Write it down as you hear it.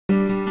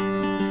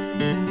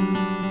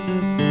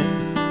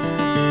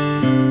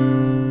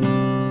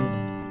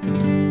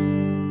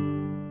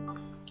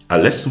A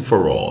lesson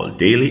for all,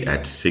 daily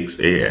at 6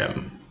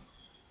 a.m.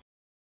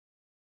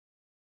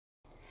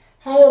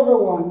 Hi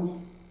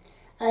everyone,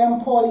 I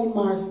am Pauline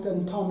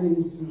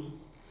Marston-Tomlinson.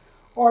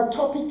 Our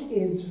topic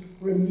is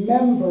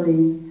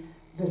remembering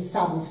the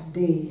Sabbath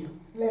day.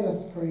 Let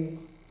us pray.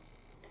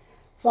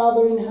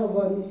 Father in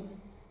heaven,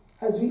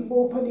 as we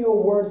open your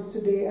words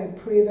today, I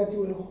pray that you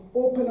will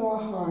open our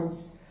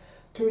hearts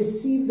to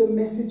receive the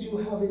message you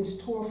have in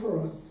store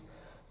for us,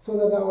 so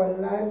that our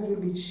lives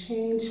will be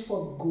changed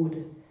for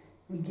good.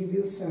 We give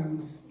you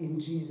thanks in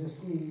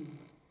Jesus' name.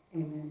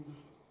 Amen.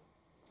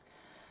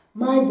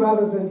 My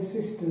brothers and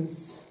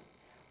sisters,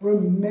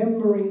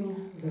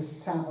 remembering the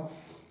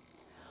Sabbath.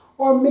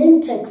 Our main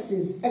text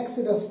is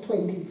Exodus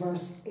 20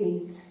 verse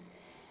 8,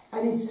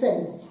 and it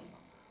says,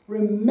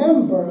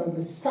 "Remember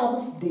the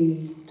Sabbath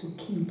day to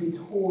keep it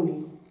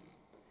holy."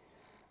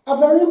 A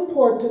very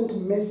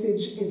important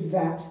message is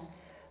that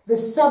the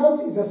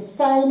Sabbath is a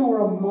sign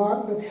or a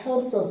mark that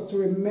helps us to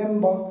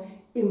remember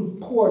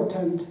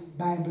important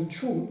Bible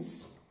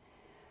truths.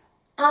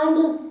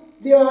 And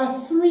there are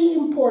three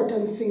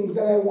important things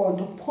that I want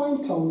to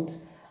point out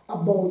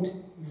about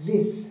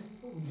this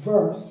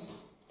verse.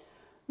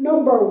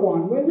 Number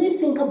one, when we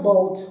think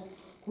about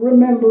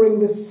remembering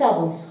the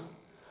Sabbath,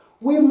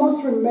 we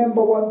must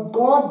remember what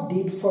God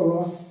did for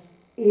us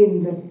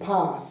in the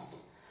past.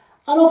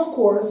 And of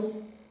course,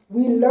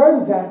 we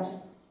learned that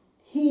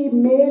He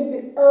made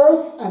the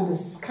earth and the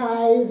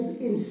skies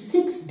in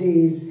 6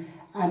 days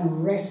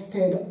and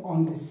rested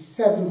on the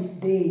seventh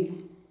day.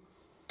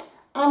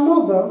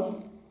 Another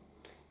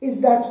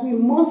is that we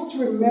must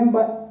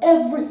remember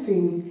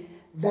everything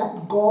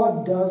that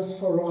God does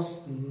for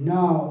us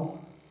now.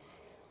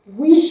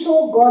 We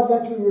show God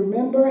that we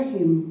remember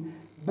Him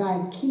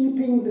by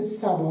keeping the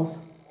Sabbath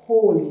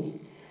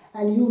holy.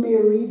 And you may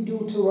read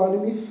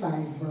Deuteronomy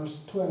 5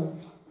 verse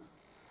 12.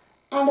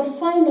 And the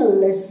final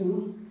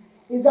lesson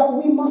is that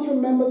we must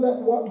remember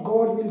that what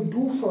God will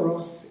do for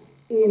us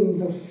in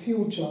the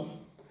future.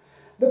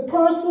 The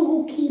person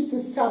who keeps the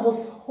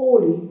Sabbath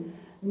holy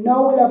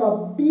now will have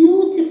a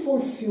beautiful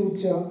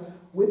future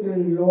with the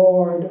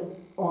Lord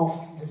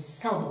of the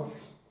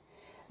Sabbath.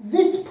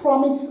 This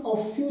promise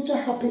of future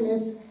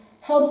happiness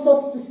helps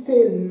us to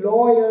stay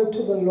loyal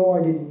to the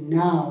Lord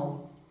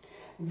now.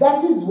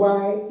 That is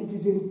why it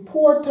is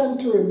important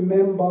to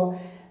remember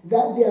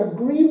that the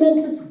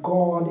agreement with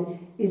God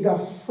is a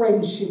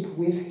friendship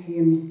with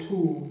Him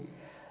too.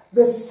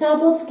 The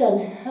Sabbath can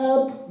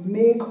help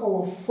make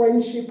our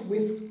friendship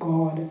with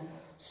God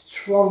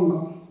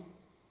stronger.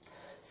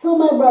 So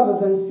my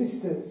brothers and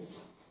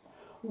sisters,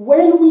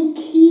 when we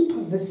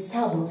keep the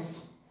Sabbath,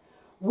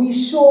 we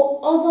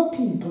show other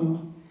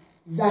people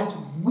that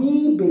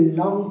we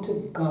belong to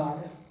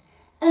God.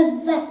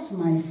 And that,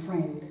 my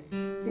friend,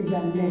 is a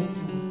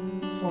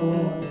lesson for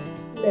all.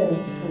 Let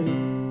us pray.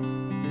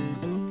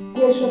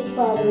 Gracious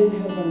Father in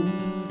heaven,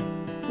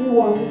 we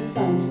want to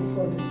thank you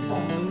for the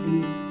Sabbath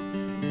day.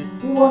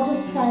 We want to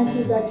thank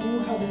you that you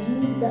have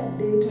used that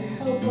day to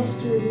help us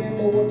to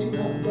remember what you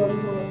have done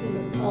for us in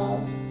the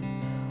past,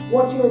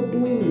 what you're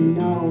doing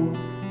now,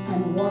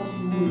 and what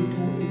you will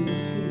do in the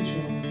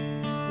future.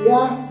 We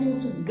ask you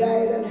to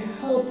guide and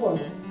help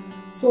us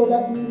so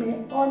that we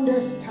may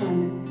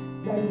understand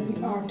that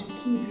we are to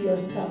keep your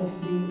Sabbath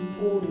day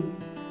holy.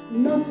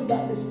 Not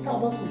that the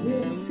Sabbath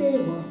will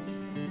save us,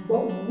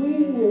 but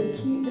we will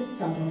keep the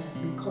Sabbath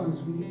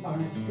because we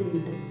are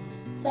saved.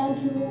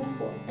 Thank you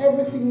for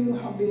everything you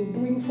have been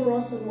doing for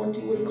us and what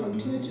you will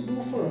continue to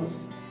do for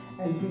us,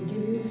 as we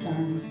give you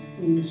thanks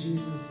in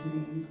Jesus'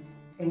 name.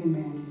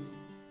 Amen.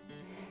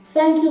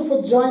 Thank you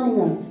for joining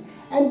us,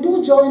 and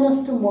do join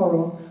us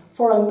tomorrow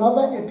for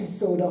another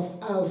episode of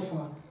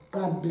ALFA.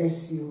 God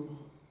bless you.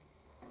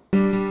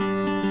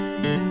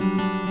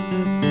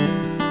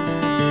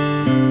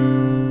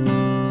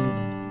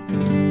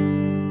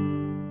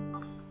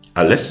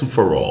 A lesson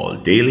for all,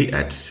 daily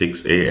at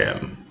 6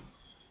 a.m.